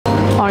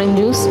Orange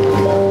juice,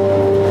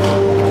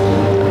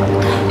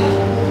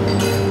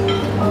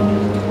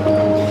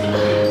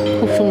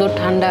 খুব সুন্দর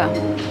ঠান্ডা,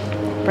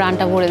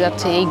 প্রাণটা ভরে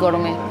যাচ্ছে এই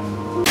গরমে।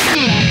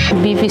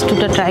 বিফ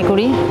স্টুটা ট্রাই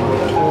করি।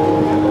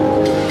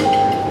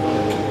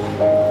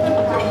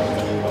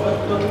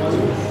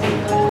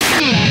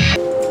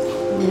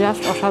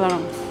 জাস্ট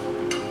অসাধারণ।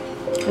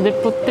 এদের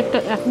প্রত্যেকটা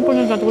এখন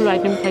পর্যন্ত যতগুলো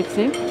আইটেম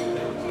খাইছি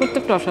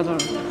প্রত্যেকটা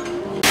অসাধারণ।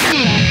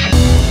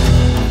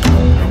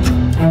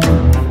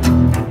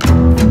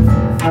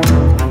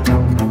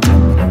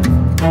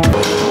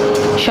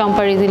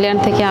 শম্পা রিজিল্যান্ড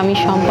থেকে আমি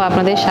শম্পা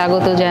আপনাদের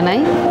স্বাগত জানাই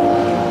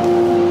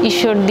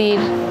ঈশ্বরদীর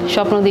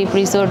স্বপ্নদ্বীপ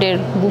রিসোর্টের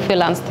বুফে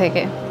লাঞ্চ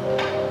থেকে।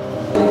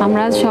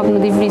 আমরা আজ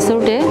স্বপ্নদ্বীপ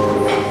রিসোর্টে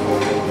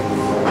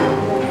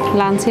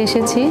লাঞ্চে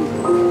এসেছি।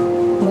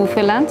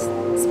 বুফে লাঞ্চ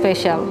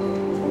স্পেশাল,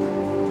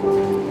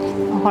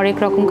 হরেক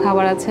রকম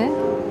খাবার আছে।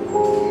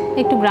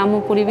 একটু গ্রাম্য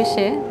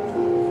পরিবেশে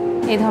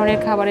এই ধরনের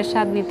খাবারের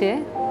স্বাদ নিতে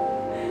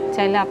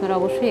চাইলে আপনারা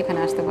অবশ্যই এখানে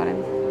আসতে পারেন।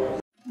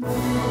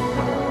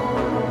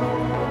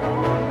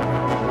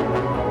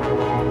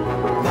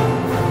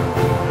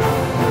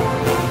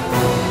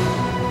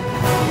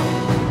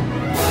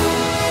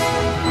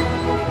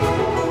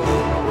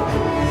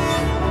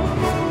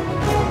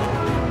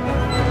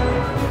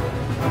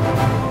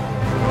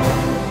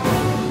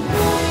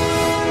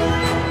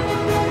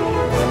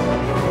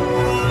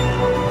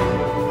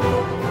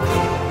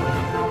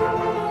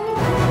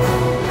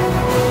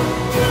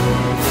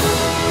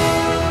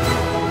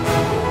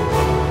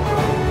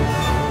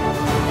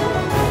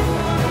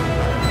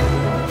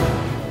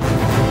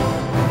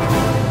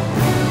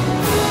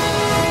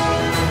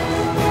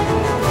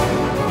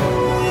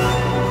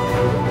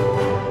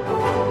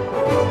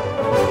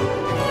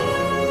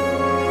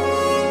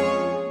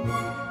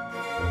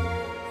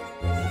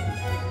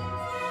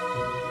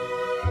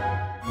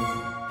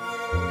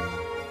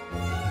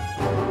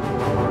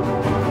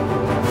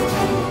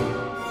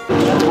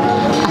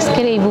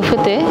 এই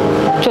বুফেতে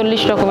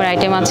 40 রকমের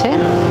আইটেম আছে,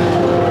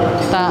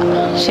 তা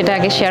সেটা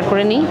আগে শেয়ার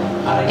করে নিই।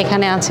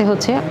 এখানে আছে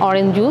হচ্ছে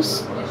অরেঞ্জ জুস,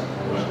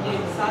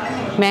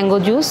 ম্যাঙ্গো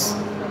জুস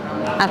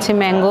আছে,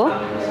 ম্যাঙ্গো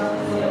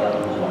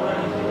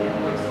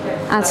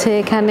আছে,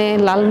 এখানে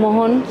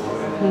লালমোহন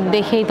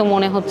দেখেই তো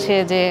মনে হচ্ছে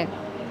যে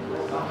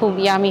খুব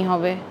ইয়ামি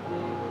হবে,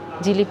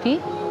 জিলিপি,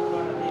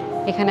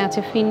 এখানে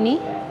আছে ফিন্নি,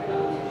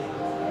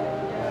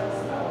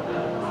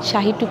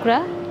 শাহি টুকরা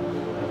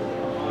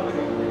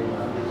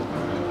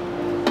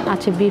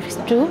আছে, বিফ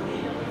স্টু।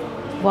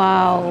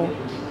 ওয়াও,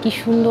 কি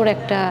সুন্দর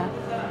একটা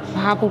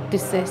ভাব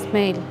উঠতেছে,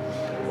 স্মেল।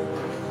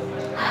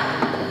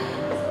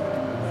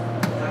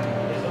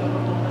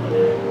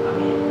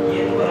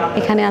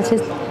 এখানে আছে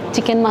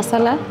চিকেন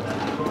মশলা,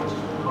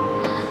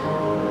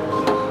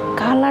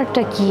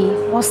 কালারটা কি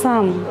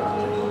অসাম,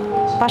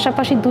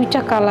 পাশাপাশি দুইটা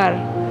কালার,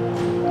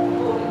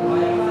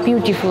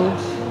 বিউটিফুল।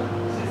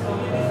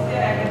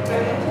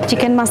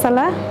 চিকেন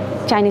মশলা,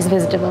 চাইনিজ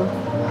ভেজিটেবল।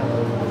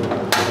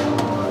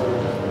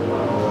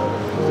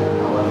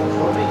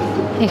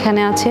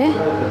 এখানে আছে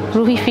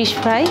রুহি ফিশ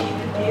ফ্রাই,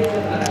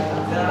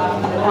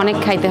 অনেক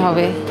খাইতে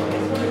হবে,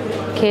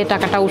 খেয়ে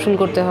টাকাটা উসুল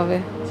করতে হবে।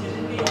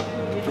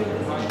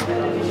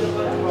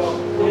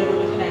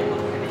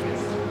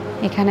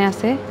 এখানে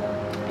আছে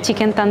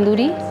চিকেন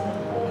তান্দুরি,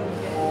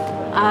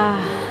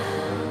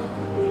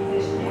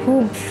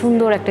 খুব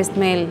সুন্দর একটা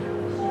স্মেল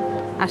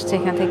আসছে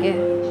এখান থেকে,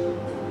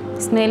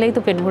 স্মেলেই তো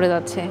পেট ভরে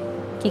যাচ্ছে,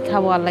 কি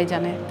খাবো আল্লাহ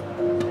জানে।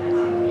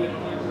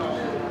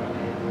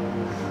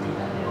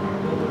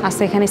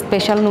 আছে এখানে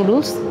স্পেশাল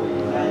নুডলস,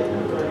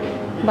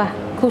 বাহ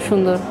খুব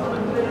সুন্দর,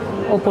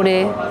 ওপরে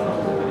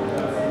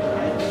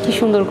কি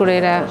সুন্দর করে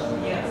এরা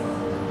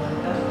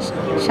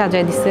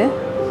সাজায় দিছে।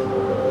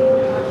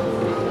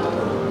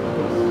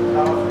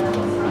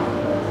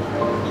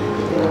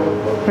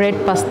 রেড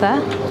পাস্তা,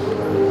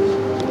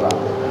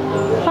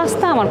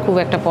 পাস্তা আমার খুব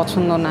একটা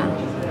পছন্দ না,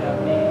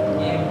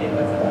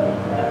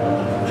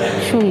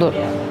 সুন্দর।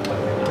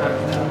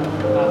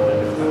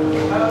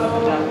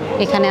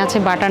 এখানে আছে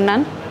বাটার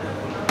নান,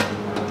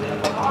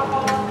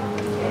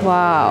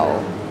 ওয়াও,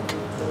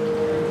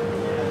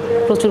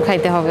 প্রচুর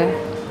খাইতে হবে।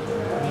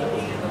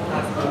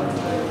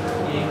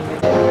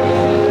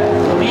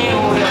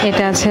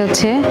 এটা আছে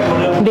হচ্ছে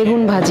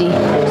বেগুন ভাজি,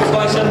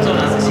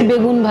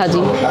 বেগুন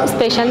ভাজি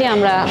স্পেশালি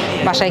আমরা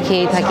বাসায়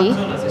খেয়েই থাকি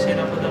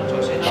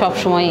সব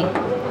সময়।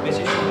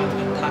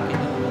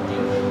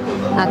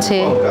 আছে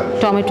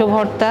টমেটো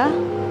ভর্তা,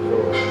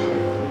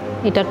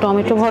 এটা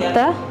টমেটো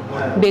ভর্তা,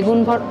 বেগুন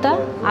ভর্তা,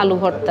 আলু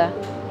ভর্তা,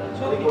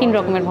 3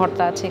 রকমের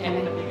ভর্তা আছে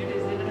এখানে।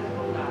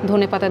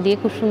 ধনেপাতা দিয়ে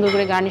খুব সুন্দর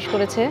করে গার্নিশ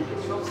করেছে।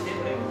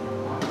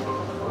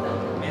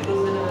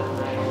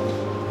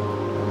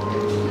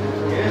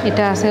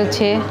 এটা আছে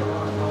হচ্ছে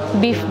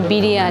বিফ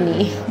বিরিয়ানি,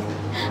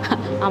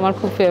 আমার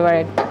খুব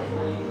ফেভারিট।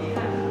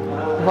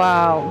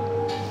 ওয়াও,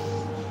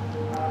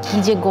 কি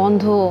যে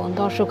গন্ধ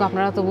দর্শক,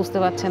 আপনারা তো বুঝতে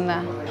পারছেন না,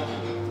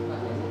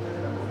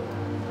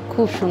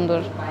 খুব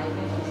সুন্দর।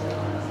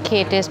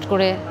 খেয়ে টেস্ট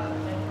করে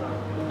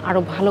আরো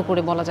ভালো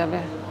করে বলা যাবে।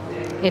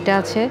 এটা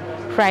আছে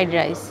ফ্রাইড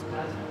রাইস,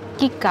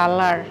 কি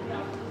কালার,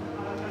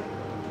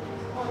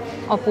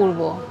 অপূর্ব।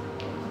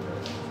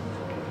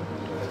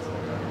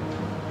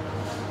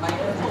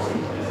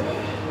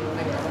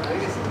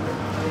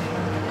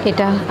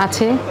 এটা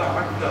আছে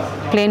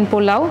প্লেন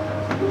পোলাও,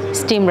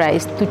 স্টিম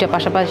রাইস, দুইটা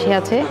পাশাপাশি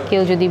আছে।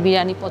 কেউ যদি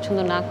বিরিয়ানি পছন্দ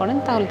না করেন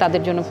তাহলে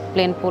তাদের জন্য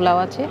প্লেন পোলাও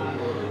আছে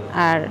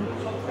আর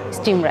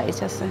স্টিম রাইস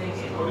আছে।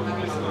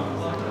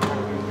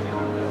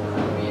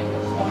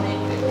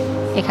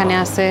 এখানে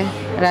আছে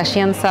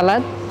রাশিয়ান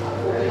সালাদ,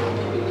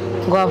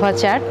 guava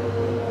chaat,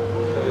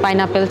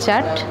 pineapple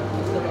chaat,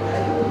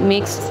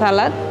 mixed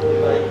সালাদ,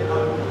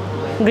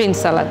 গ্রিন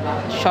সালাদ,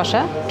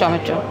 শসা,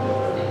 টমেটো।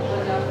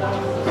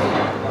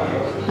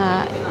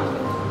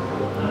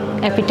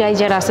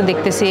 অ্যাপিটাইজার আছে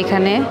দেখতেছি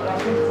এখানে,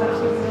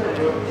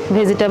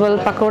 ভেজিটেবল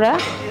পাকোড়া,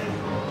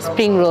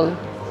 স্প্রিং রোল।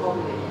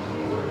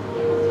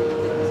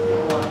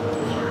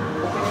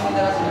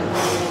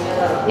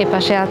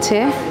 এপাশে আছে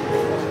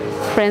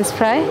ফ্রেঞ্চ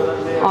ফ্রাই,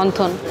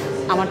 অন্থন,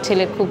 আমার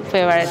ছেলের খুব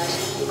ফেভারিট।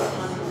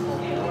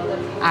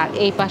 আর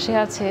এই পাশে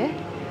আছে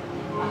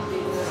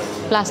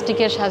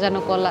প্লাস্টিকের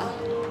সাজানো কলা,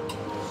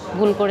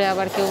 ভুল করে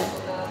আবার কেউ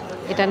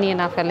এটা নিয়ে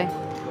না ফেলে।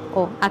 ও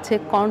আছে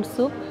কর্ন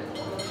স্যুপ,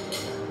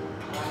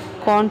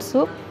 কর্ন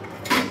স্যুপ।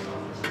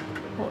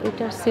 ও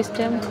এটার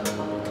সিস্টেম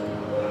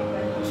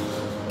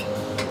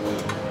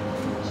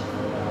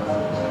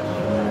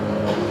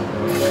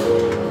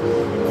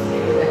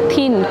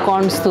থিন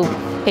কর্ন স্যুপ,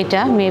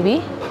 এটা মেবি।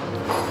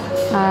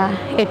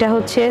 এটা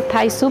হচ্ছে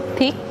থাই স্যুপ,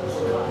 থিক।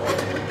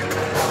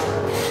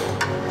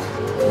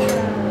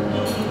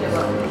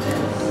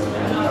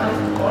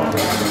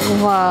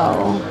 ওয়াও,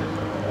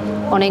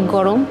 অনেক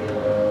গরম,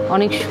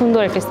 অনেক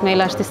সুন্দর একটা স্মেল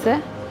আসতেছে।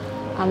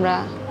 আমরা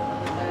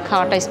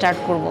খাওয়াটা স্টার্ট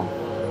করব।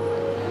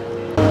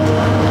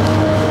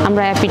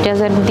 আমরা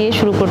অ্যাপিটাইজার দিয়ে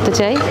শুরু করতে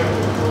চাই,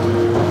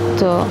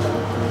 তো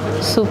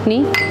স্যুপ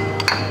নিই।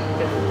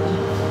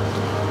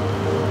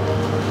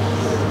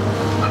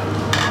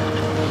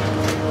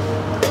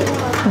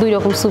 দুই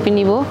রকম স্যুপই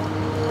নিব।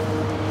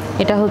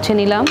 এটা হচ্ছে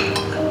নিলাম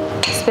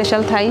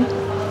স্পেশাল থাই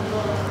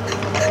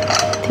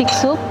থিক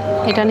স্যুপ,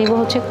 এটা নিব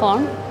হচ্ছে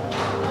কর্ন।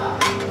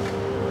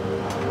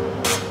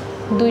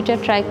 দুইটা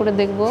ট্রাই করে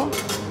দেখব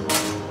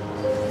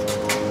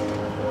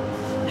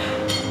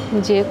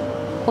যে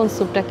কোন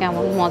স্যুপটা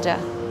কেমন মজা।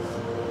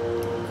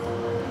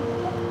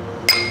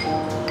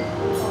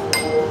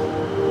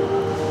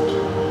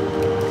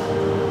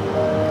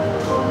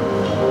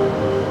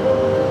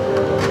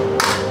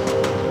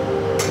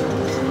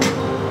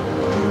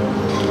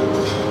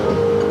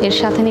 এর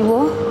সাথে নিব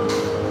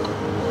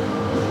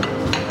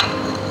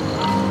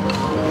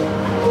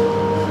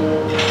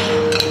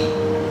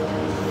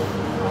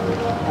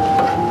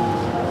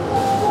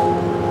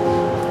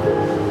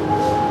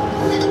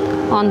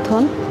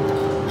অন্থন।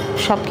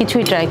 সব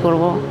কিছুই ট্রাই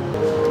করব।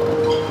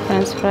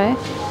 ফ্রেঞ্চ ফ্রাই,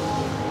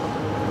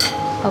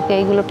 ওকে,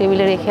 এইগুলো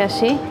টেবিলে রেখে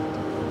আসি।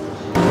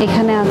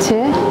 এখানে আছে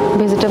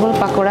ভেজিটেবল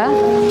পাকোড়া,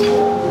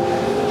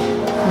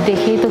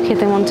 দেখেই তো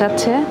খেতে মন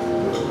চাচ্ছে।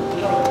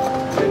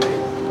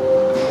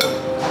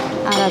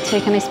 আর আছে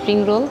এখানে স্প্রিং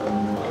রোল।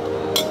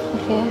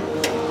 ওকে,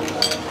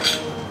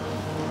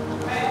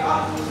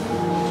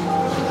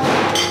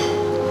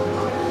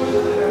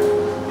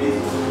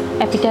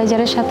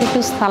 অ্যাপিটাইজারের সাথে একটু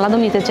সালাদও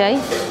নিতে চাই,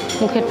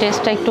 মুখের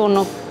টেস্টটা একটু অন্য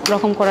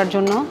রকম করার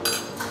জন্য।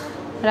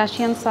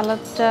 রাশিয়ান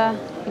সালাদটা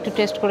একটু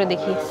টেস্ট করে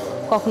দেখি,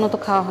 কখনো তো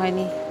খাওয়া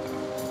হয়নি।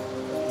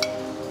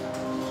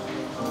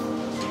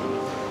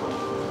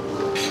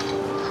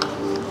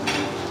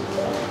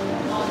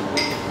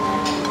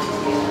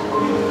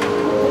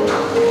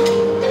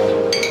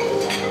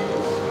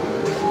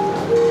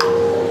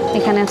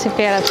 এখানে আছে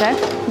পেয়ারা চাট,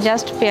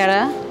 জাস্ট পেয়ারা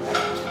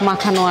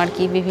মাখানো আর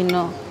কি, বিভিন্ন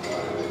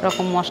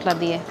রকম মশলা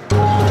দিয়ে।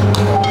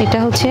 এটা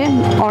হচ্ছে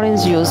অরেঞ্জ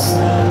জুস।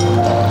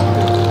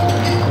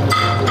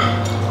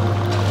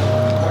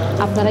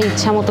 আপনারা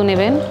ইচ্ছা মতো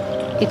নেবেন,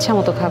 ইচ্ছা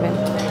মতো খাবেন,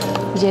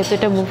 যেহেতু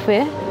এটা বুফে,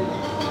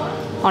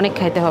 অনেক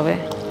খাইতে হবে।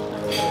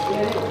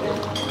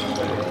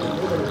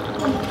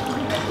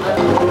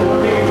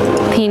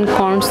 থিন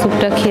কর্ন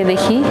স্যুপটা খেয়ে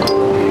দেখি,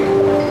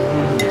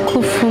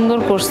 খুব সুন্দর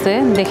করছে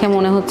দেখে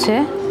মনে হচ্ছে।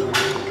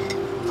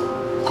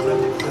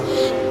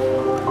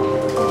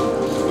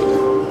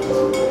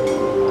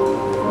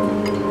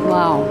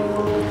 ওয়াও,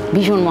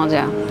 ভীষণ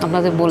মজা,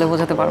 আপনাদের বলে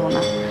বোঝাতে পারবো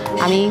না।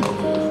 আমি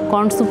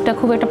কর্ন স্যুপটা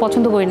খুব একটা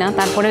পছন্দ করি না,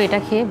 তারপরেও এটা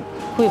খেয়ে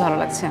খুবই ভালো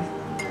লাগছে।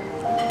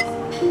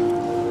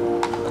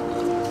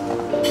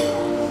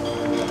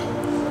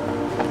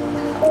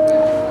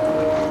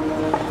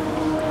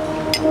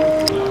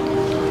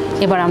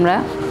 এবার আমরা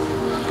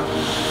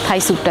থাই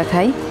স্যুপটা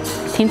খাই।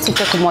 থিন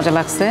স্যুপটা খুব মজা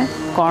লাগছে,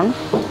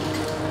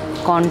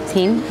 কর্ন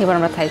থিন। এবার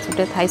আমরা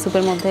থাই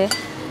স্যুপের মধ্যে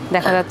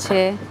দেখা যাচ্ছে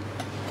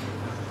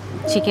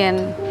চিকেন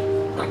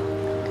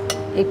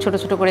এই ছোট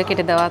ছোট করে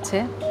কেটে দেওয়া আছে।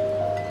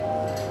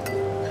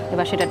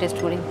 এবার সেটা টেস্ট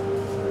করি।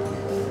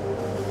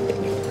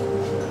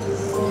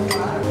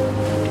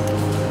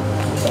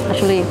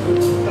 আসলে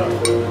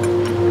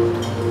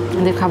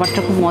এদের খাবারটা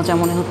খুব মজা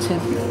মনে হচ্ছে,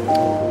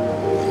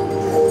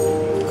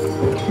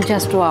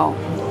 জাস্ট ওয়াও।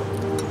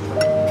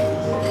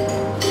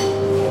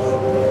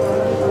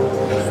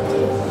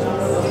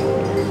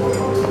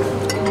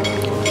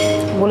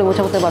 বলে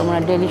বোঝাতে পারবো না,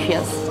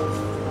 ডেলিশিয়াস।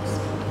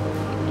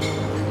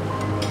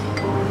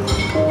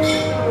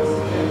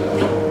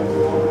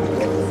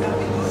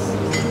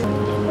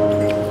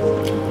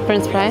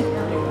 ফ্রেঞ্চ ফ্রাই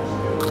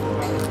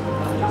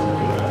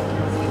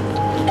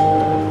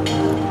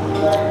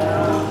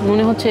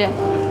মনে হচ্ছে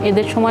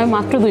এদের সময়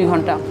মাত্র 2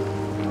 ঘন্টা,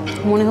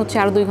 মনে হচ্ছে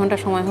আরও 2 ঘন্টা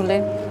সময় হলে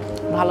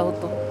ভালো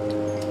হতো।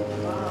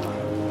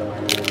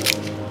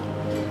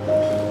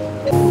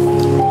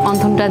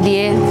 অন্থনটা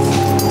দিয়ে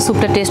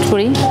স্যুপটা টেস্ট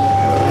করি।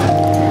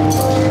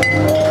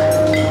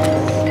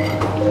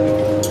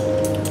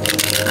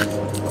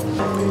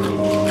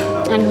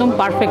 একদম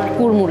পারফেক্ট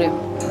কুড়মুড়ে।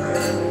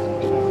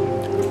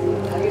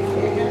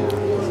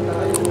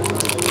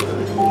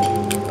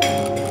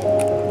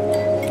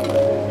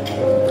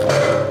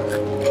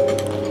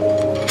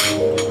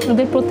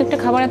 ওদের প্রত্যেকটা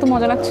খাবার এত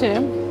মজা লাগছে।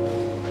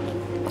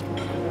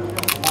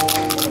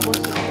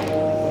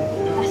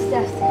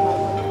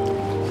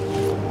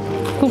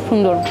 খুব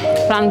সুন্দর,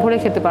 প্রাণ ভরে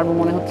খেতে পারবো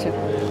মনে হচ্ছে।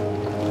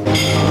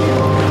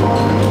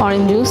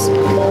 অরেঞ্জ জুস,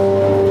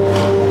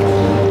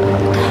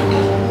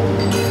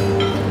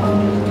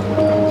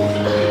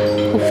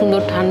 খুব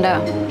সুন্দর ঠান্ডা,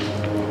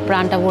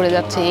 প্রাণটা ভরে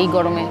যাচ্ছে এই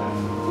গরমে।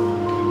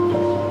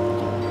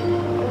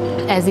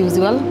 অ্যাজ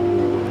ইউজুয়াল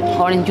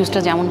অরেঞ্জ জুসটা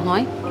যেমন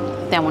হয়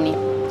তেমনই,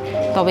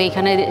 তবে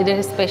এখানে এদের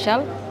স্পেশাল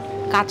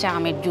কাঁচা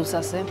আমের জুস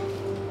আছে।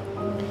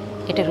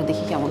 এটারও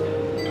দেখি কেমন।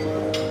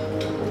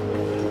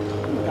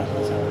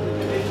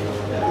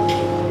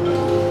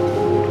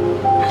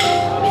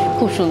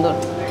 খুব সুন্দর,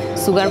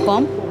 সুগার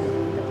কম,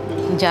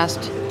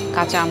 জাস্ট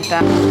কাঁচা আমটা।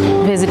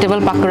 ভেজিটেবল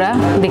পাকোড়া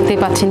দেখতেই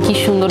পাচ্ছেন কি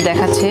সুন্দর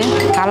দেখাচ্ছে।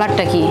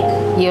 কালারটা কি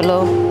yellow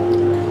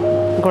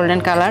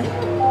golden colour.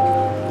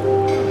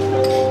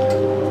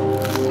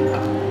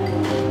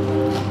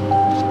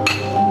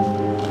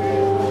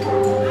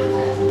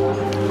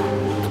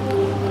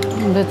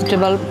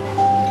 Vegetable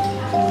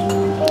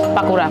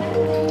pakora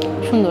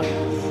সুন্দর।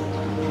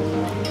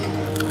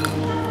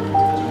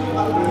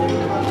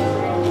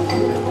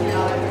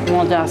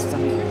 মজা আসছে।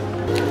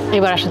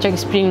 এবার আসা যাক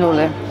স্প্রিং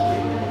রোলে।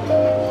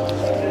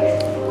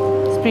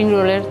 স্প্রিং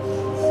রোলের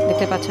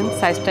দেখতে পাচ্ছেন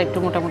সাইজটা একটু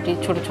মোটামুটি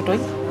ছোট ছোটই।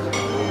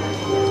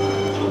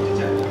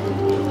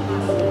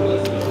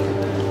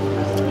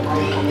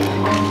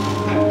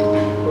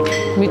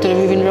 ভিতরে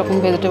বিভিন্ন রকম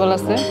ভেজিটেবল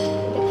আছে,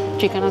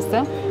 চিকেন আছে।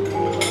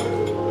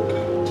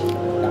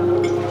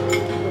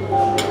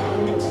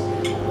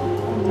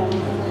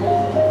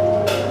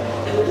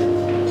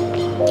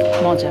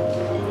 মজা।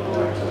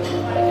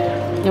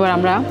 এবার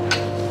আমরা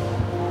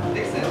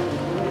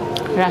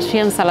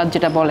রাশিয়ান সালাদ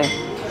যেটা বলে,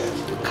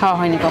 খাওয়া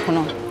হয়নি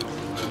কখনো,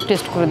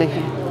 টেস্ট করে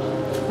দেখি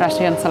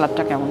রাশিয়ান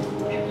সালাদটা কেমন।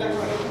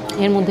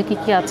 এর মধ্যে কি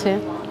কি আছে?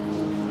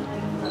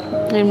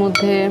 এর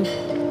মধ্যে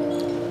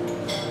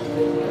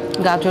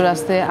গাজর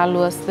আছে, আলু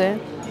আছে,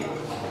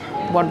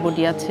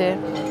 বটবটি আছে,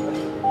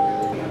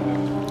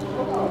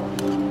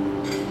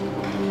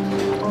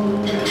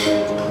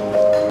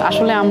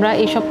 আসলে আমরা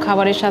এইসব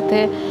খাবারের সাথে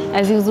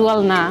অ্যাজ ইউজুয়াল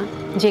না,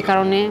 যে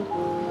কারণে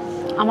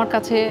আমার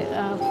কাছে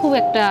খুব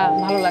একটা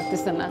ভালো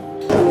লাগতেছে না।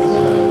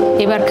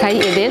 এবার খাই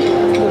এদের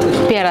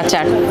পেয়ারা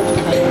চাট।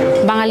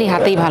 বাঙালি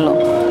হাতেই ভালো,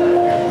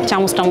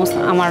 চামচ টামচ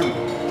আমার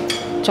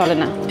চলে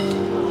না।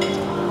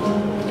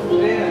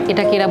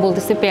 এটাকে এরা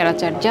বলতেছে পেয়ারা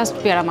চাট, জাস্ট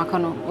পেয়ারা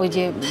মাখানো। ওই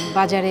যে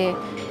বাজারে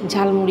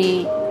ঝালমুড়ি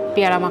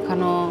পেয়ারা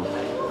মাখানো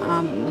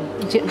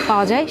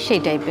পাওয়া যায় সেই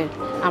টাইপের।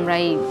 আমরা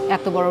এই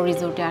এত বড়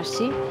রিসোর্টে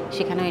আসছি,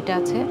 সেখানেও এটা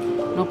আছে,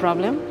 নো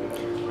প্রবলেম।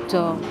 তো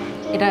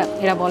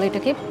এরা বলে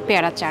এটাকে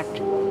পেয়ারা চাট।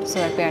 সো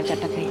আর পেয়ারা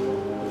চাটটা খাই।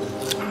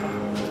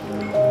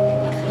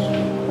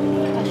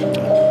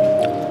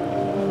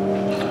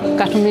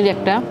 কাশ্মীরি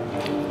একটা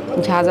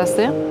ঝাঁজ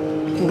আছে,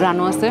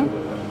 গ্রানো আছে।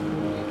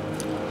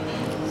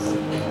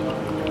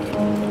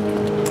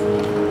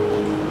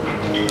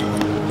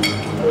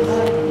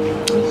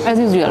 অ্যাজ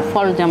ইউজুয়াল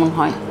ফল যেমন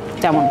হয়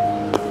তেমন।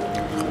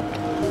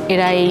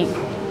 এরা এই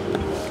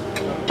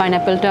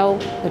পাইনাপেলটাও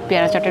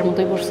পেয়ারা চাটের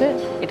মতোই করছে,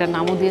 এটার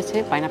নামও দিয়েছে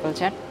পাইনাপেল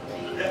চাট।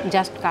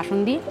 জাস্ট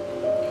কাসুন্দি,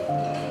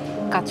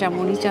 কাঁচা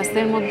মরিচ আছে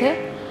এর মধ্যে,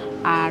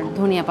 আর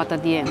ধনিয়া পাতা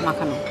দিয়ে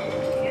মাখানো।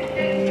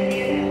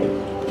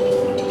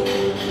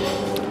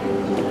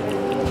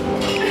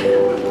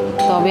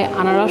 তবে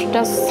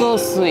আনারসটা সো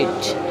সুইট।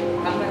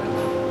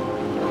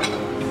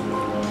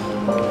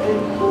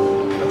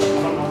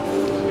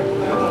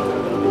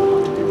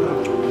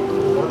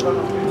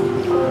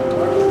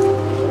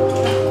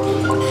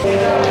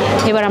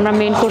 এবার আমরা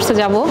মেইন কোর্সে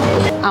যাব।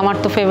 আমার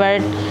তো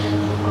ফেভারিট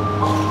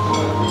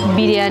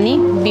বিরিয়ানি,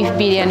 বিফ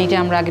বিরিয়ানিটা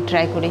আমরা আগে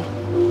ট্রাই করি।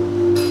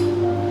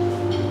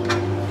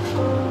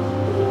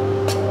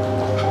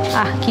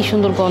 কি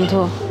সুন্দর গন্ধ,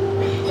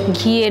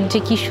 ঘিয়ের যে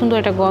কি সুন্দর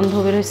একটা গন্ধ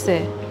বের হয়েছে।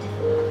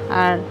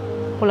 আর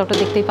পোলাওটা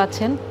দেখতেই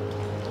পাচ্ছেন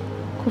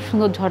খুব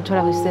সুন্দর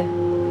ঝরঝরা হয়েছে।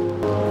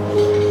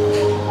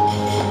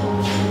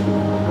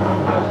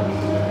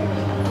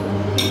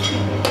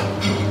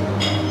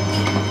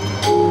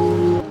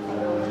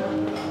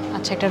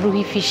 আচ্ছা, একটা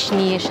রুহি ফিশ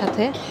নিয়ে এর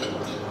সাথে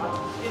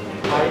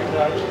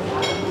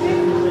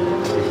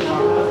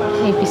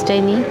এই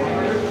পিসটাই নিই।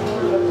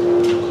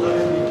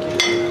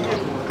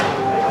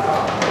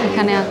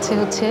 এখানে আছে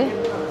হচ্ছে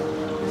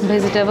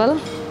ভেজিটেবল,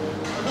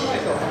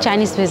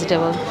 চাইনিজ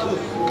ভেজিটেবল,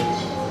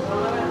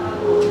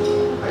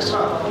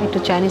 একটু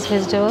চাইনিজ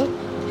ভেজিটেবল,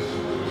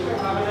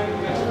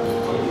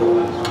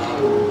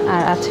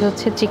 আর আছে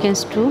হচ্ছে চিকেন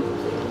স্টু,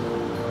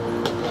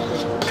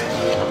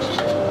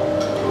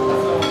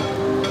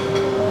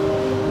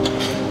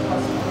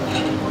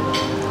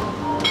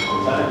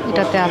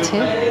 এটাতে আছে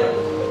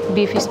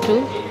বিফ স্টু।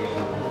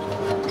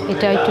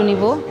 এটা একটু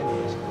নিব,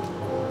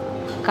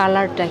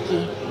 কালারটা কি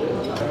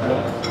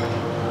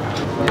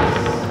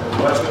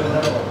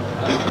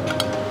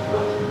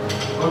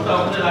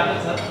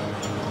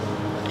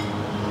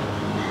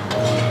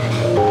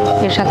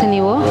এর সাথে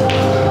নিব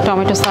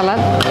টমেটো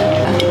সালাদ,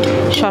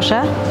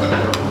 শসা,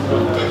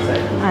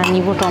 আর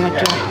নিব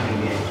টমেটো।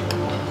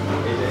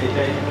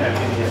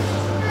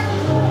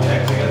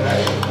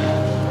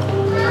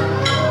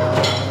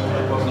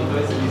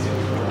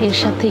 এর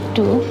সাথে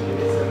একটু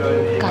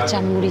কাঁচা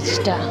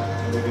মরিচটা।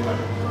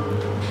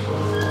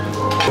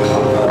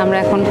 আমরা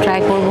এখন ট্রাই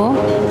করব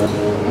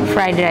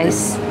ফ্রাইড রাইস,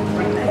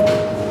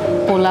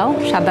 পোলাও,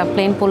 সাদা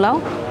প্লেন পোলাও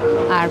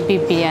আর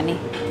বিফ বিরিয়ানি।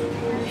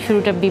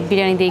 শুরুটা বিফ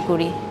বিরিয়ানি দিয়েই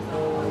করি।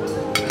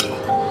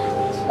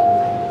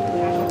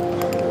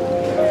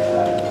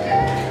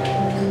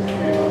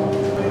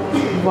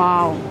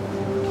 ওয়াও,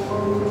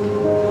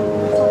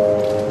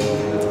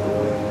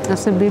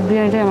 আচ্ছা বিফ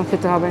বিরিয়ানিটাই আমার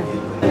খেতে হবে।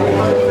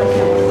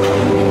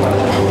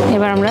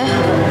 এবার আমরা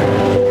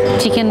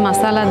চিকেন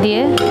মশলা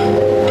দিয়ে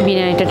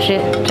বিরিয়ানিটা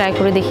ট্রাই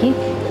করে দেখি।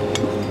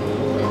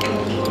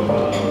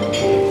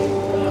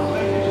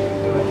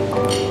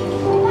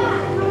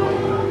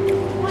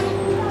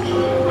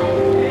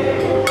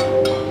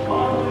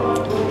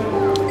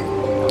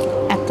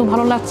 এত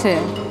ভালো লাগছে,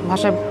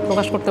 ভাষায়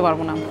প্রকাশ করতে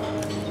পারবো না,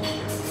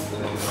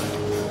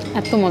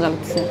 এত মজা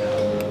লাগছে।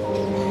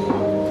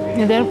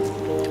 এদের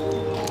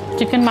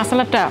চিকেন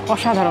মশলাটা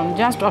অসাধারণ,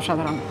 জাস্ট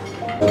অসাধারণ।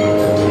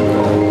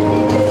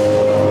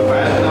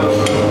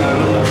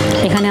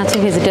 এখানে আছে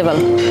ভেজিটেবল,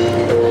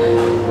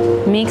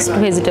 মিক্সড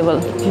ভেজিটেবল।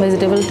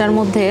 ভেজিটেবলটার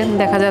মধ্যে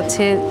দেখা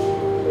যাচ্ছে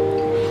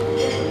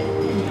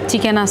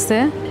চিকেন আছে,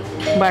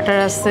 বাটার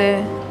আছে,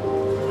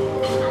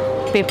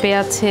 পেঁপে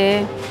আছে,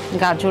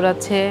 গাজর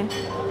আছে,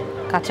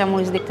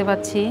 কাঁচামরিচ দেখতে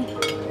পাচ্ছি,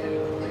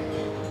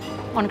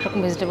 অনেক রকম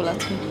ভেজিটেবল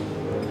আছে।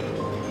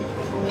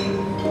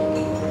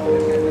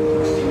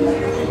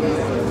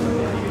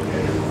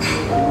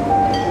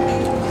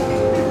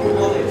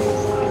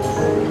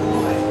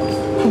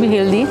 খুবই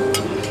হেলদি,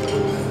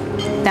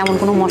 তেমন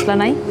কোনো মশলা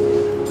নাই,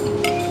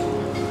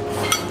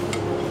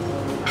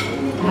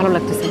 ভালো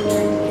লাগতেছে।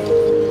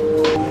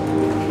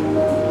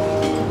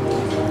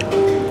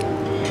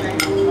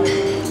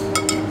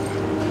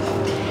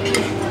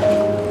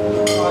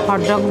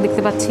 হট ডগ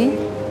দেখতে পাচ্ছি,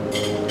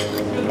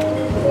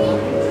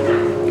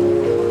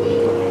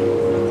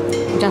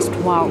 জাস্ট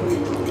ওয়াও।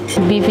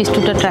 বিফ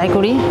স্টুটা ট্রাই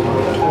করি।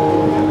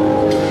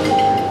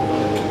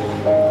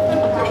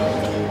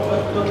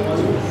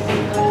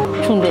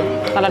 সুন্দর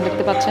কালার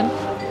দেখতে পাচ্ছেন,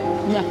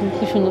 এখন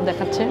খুব সুন্দর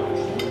দেখাচ্ছে।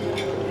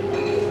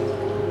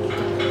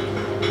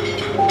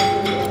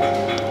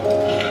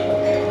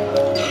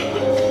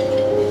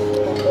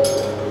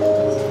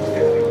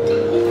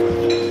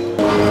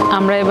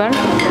 আমরা এবার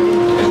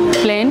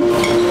প্লেন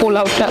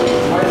পোলাওটা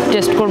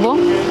টেস্ট করব।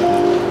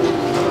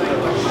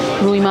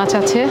 রুই মাছ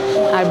আছে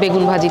আর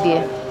বেগুন ভাজি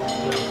দিয়ে।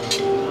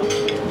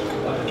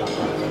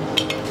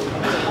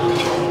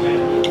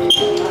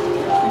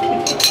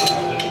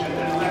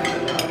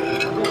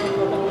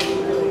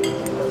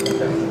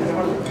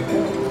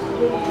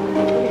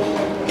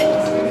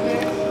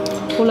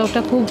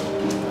 পোলাওটা খুব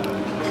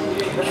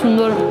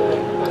সুন্দর,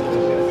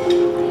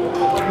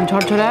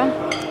 ঝরঝরা,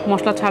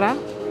 মশলা ছাড়া,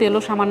 তেলও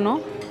সামান্য,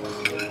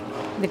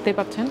 দেখতেই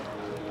পাচ্ছেন।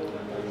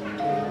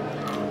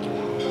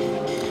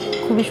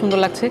 খুবই সুন্দর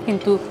লাগছে,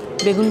 কিন্তু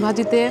বেগুন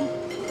ভাজিতে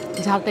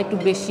ঝালটা একটু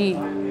বেশি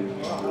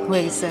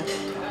হয়ে গেছে।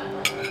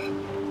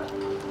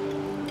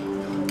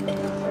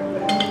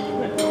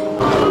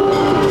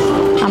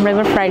 আমরা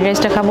এবার ফ্রাইড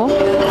রাইসটা খাবো।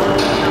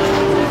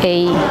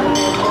 এই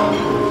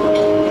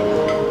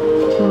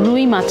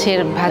রুই মাছের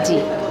ভাজি,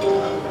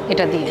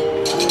 এটা দিয়ে।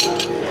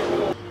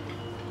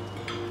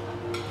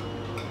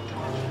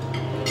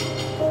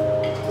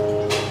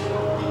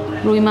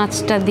 রুই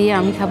মাছটা দিয়ে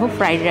আমি খাবো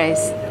ফ্রাইড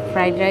রাইস।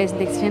 ফ্রাইড রাইস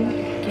দেখছেন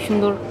কি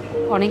সুন্দর,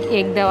 অনেক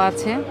এগ দেওয়া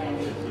আছে,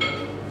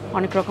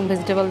 অনেক রকম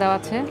ভেজিটেবল দেওয়া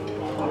আছে।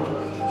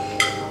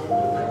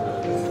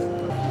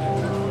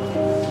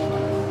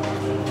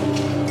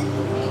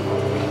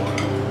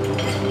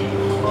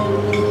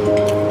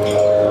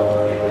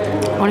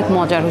 অনেক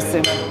মজার হয়েছে।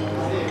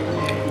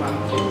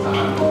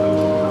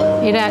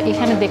 এরা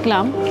এখানে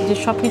দেখলাম যে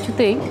সব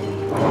কিছুতেই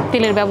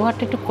তেলের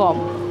ব্যবহারটা একটু কম,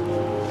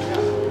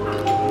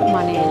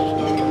 মানে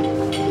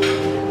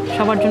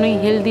সবার জন্যই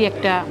হেলদি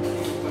একটা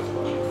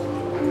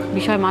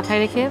বিষয় মাথায়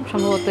রেখে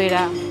সম্ভবত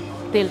এরা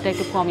তেলটা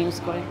একটু কম ইউজ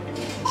করে।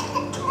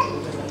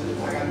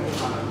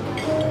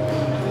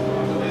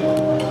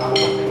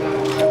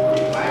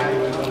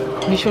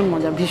 ভীষণ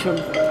মজা, ভীষণ।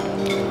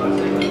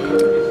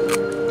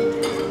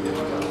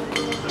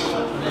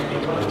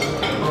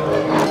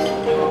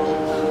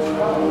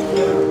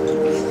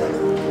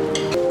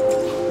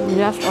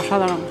 জাস্ট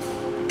অসাধারণ।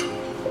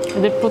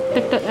 এদের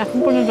প্রত্যেকটা এখন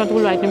পর্যন্ত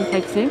যতগুলো আইটেম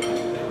খাইছি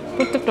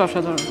প্রত্যেকটা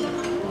অসাধারণ।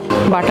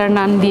 বাটার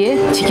নান দিয়ে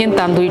চিকেন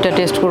তান্দুরিটা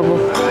টেস্ট করব।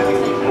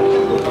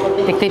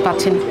 দেখতেই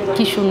পাচ্ছেন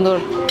কি সুন্দর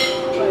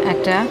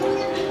একটা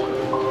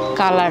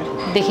কালার,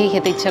 দেখেই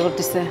খেতে ইচ্ছা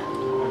করতেছে।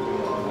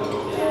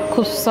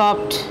 খুব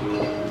সফট,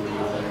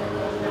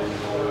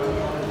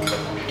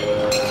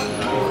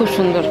 খুব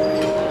সুন্দর।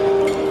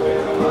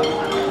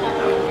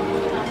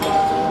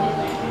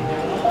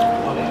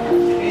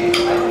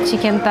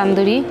 চিকেন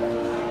তান্দুরি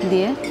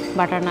দিয়ে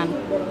বাটার নান।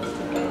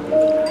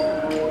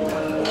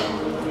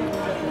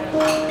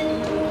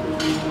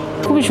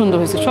 খুবই সুন্দর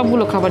হয়েছে,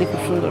 সবগুলো খাবারই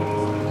খুব সুন্দর।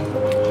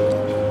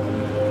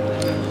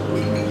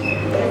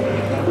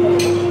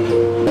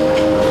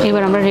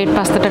 এবার আমরা রেড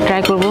পাস্তাটা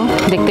ট্রাই করব।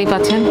 দেখতেই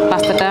পাচ্ছেন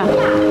পাস্তাটা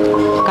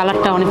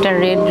কালারটা অনেকটা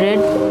রেড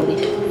রেড।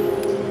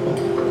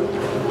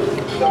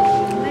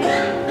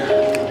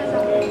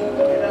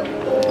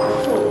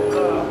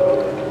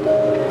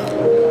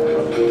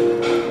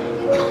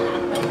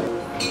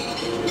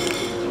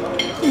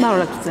 ভালো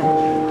লাগছে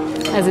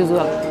অ্যাজ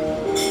ইউজুয়াল।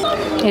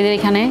 এদের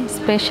এখানে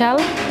স্পেশাল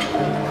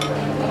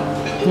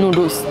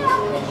নুডলস,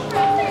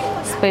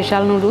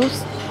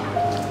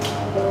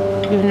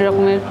 বিভিন্ন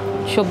রকমের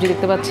সবজি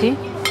দেখতে পাচ্ছি,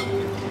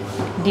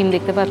 ডিম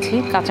দেখতে পাচ্ছি,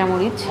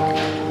 কাঁচামরিচ।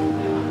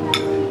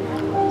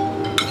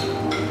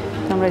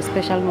 আমরা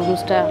স্পেশাল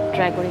নুডলসটা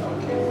ট্রাই করি।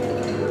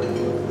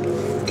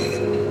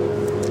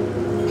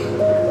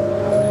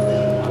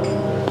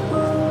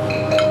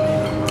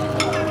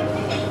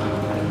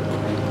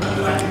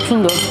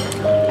 সুন্দর,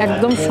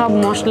 একদম সব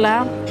মশলা,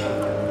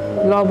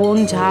 লবণ,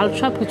 ঝাল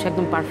সব কিছু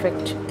একদম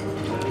পারফেক্ট,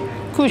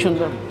 খুবই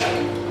সুন্দর।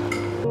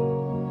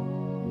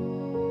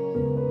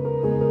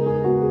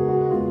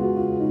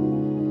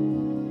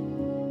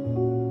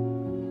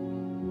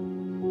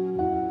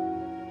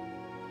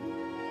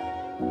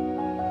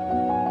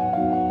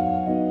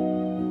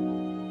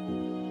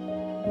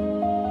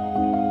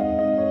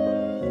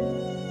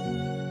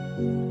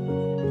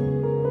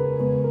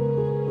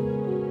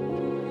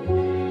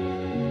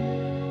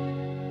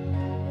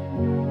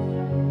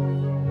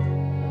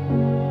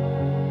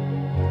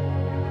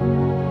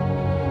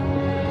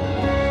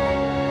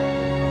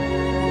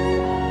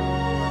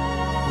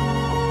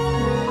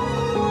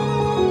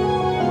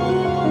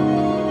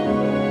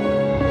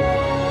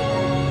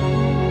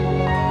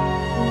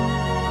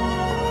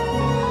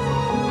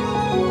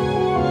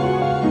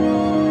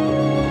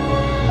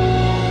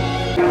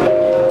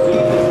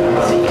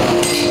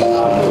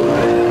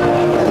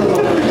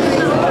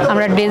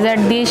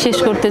 ডেজার্ট দিয়ে শেষ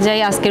করতে যাই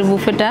আজকের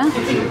বুফেটা,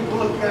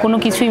 কোনো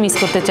কিছুই মিস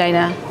করতে চাই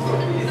না।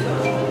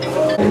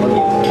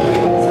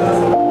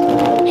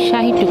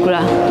 শাহী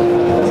টুকরা,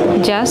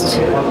 জাস্ট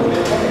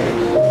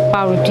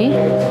পাউরুটি।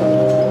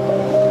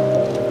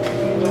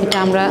 এটা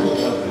আমরা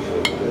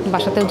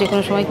বাসাতেও যে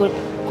কোনো সময়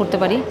করতে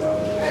পারি।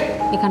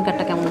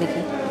 এখানকারটা কেমন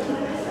দেখি।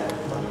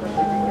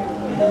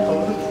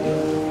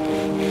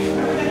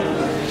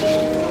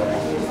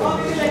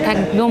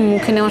 একদম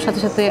মুখে নেওয়ার সাথে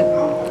সাথে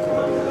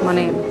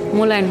মানে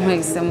মোলায়েম হয়ে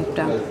গেছে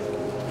মুখটা,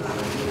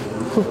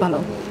 খুব ভালো।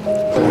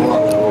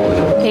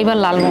 এইবার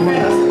লালমোহন,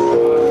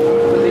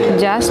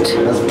 জাস্ট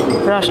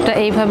রসটা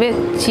এইভাবে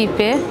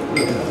চিপে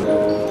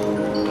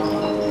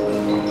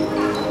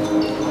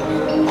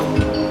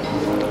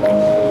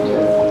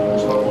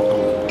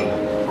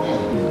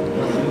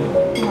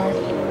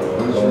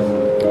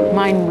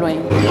মাইন্ড ব্লোয়িং।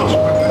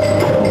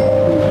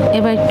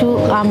 এবার একটু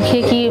আম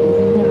খেয়ে কি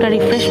মুখটা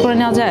রিফ্রেশ করে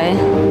নেওয়া যায়?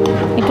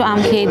 একটু আম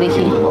খেয়ে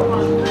দেখি।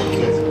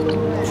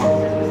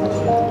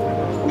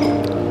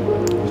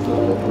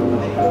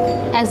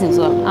 অ্যাজ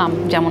ইউজুয়াল আম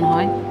যেমন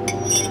হয়।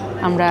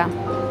 আমরা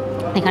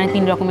এখানে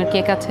 3 রকমের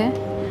কেক আছে,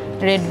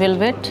 red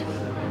velvet,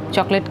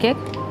 chocolate cake,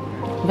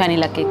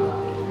 vanilla cake.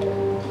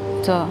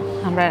 তো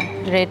আমরা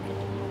রেড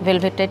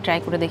ভেলভেটটাই ট্রাই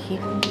করে দেখি।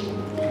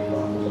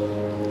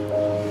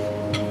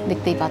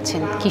 দেখতেই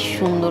পাচ্ছেন কি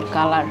সুন্দর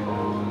colour,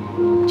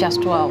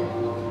 just wow.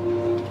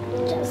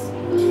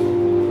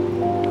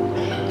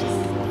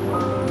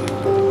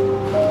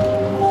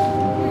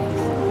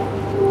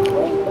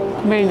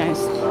 Very nice,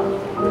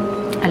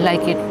 I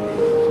like it.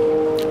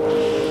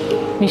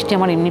 মিষ্টি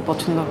আমার এমনি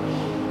পছন্দ।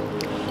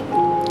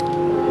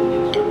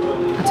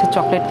 আচ্ছা,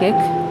 চকলেট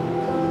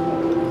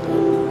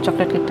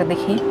কেকটা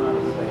দেখি।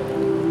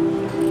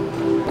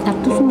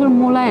 এত সুন্দর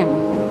মোলায়েম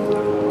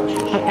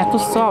আর এত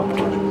সফট,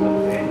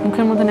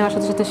 মুখের মধ্যে নেওয়ার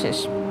সাথে সাথে শেষ।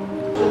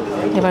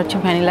 এবার হচ্ছে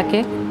ভ্যানিলা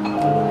কেক।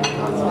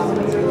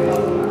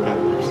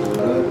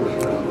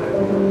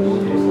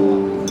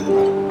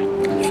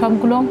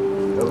 সবগুলো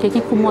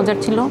কেকই খুব মজার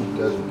ছিল,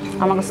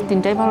 আমার কাছে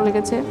 3টাই ভালো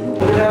লেগেছে।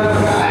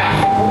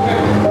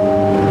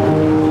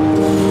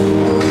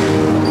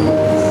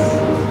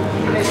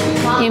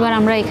 এবার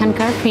আমরা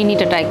এখানকার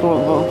ফিনিটা ট্রাই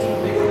করব।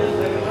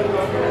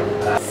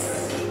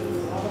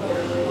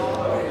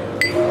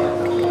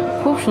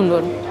 খুব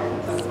সুন্দর,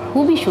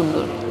 খুবই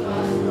সুন্দর।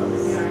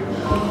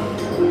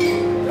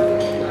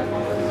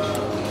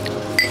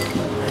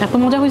 এত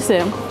মজা হয়েছে।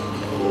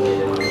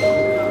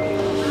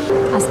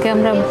 আজকে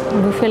আমরা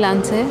বুফে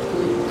লাঞ্চে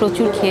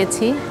প্রচুর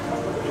খেয়েছি,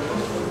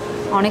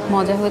 অনেক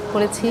মজা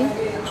করেছি।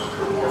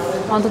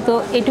 অন্তত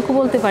এটুকু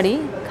বলতে পারি,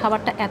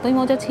 খাবারটা এতই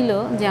মজা ছিল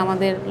যে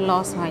আমাদের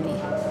লস হয়নি।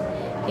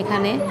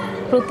 এখানে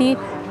প্রতি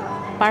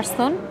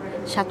পার্সন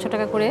 700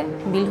 টাকা করে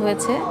বিল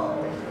হয়েছে।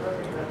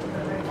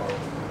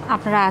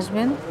 আপনারা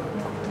আসবেন,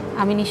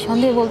 আমি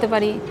নিঃসন্দেহে বলতে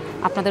পারি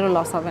আপনাদেরও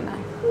লস হবে না।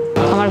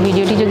 আমার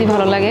ভিডিওটি যদি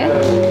ভালো লাগে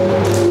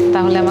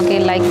তাহলে আমাকে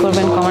লাইক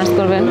করবেন, কমেন্টস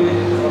করবেন,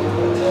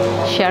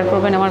 শেয়ার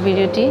করবেন আমার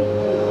ভিডিওটি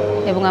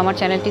এবং আমার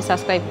চ্যানেলটি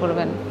সাবস্ক্রাইব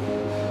করবেন।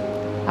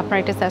 আপনার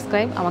একটা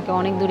সাবস্ক্রাইব আমাকে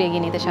অনেক দূর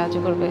এগিয়ে নিতে সাহায্য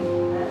করবে।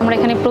 আমরা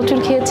এখানে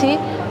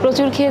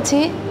প্রচুর খেয়েছি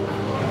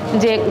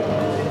যে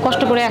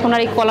কষ্ট করে এখন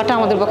আর এই কলাটা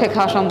আমাদের পক্ষে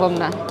খাওয়া সম্ভব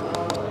না।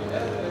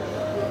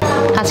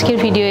 আজকের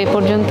ভিডিও এ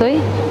পর্যন্তই।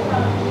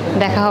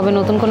 দেখা হবে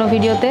নতুন কোনো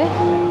ভিডিওতে।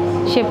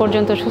 সে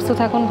পর্যন্ত সুস্থ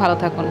থাকুন, ভালো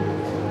থাকুন।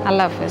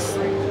 আল্লাহ হাফেজ।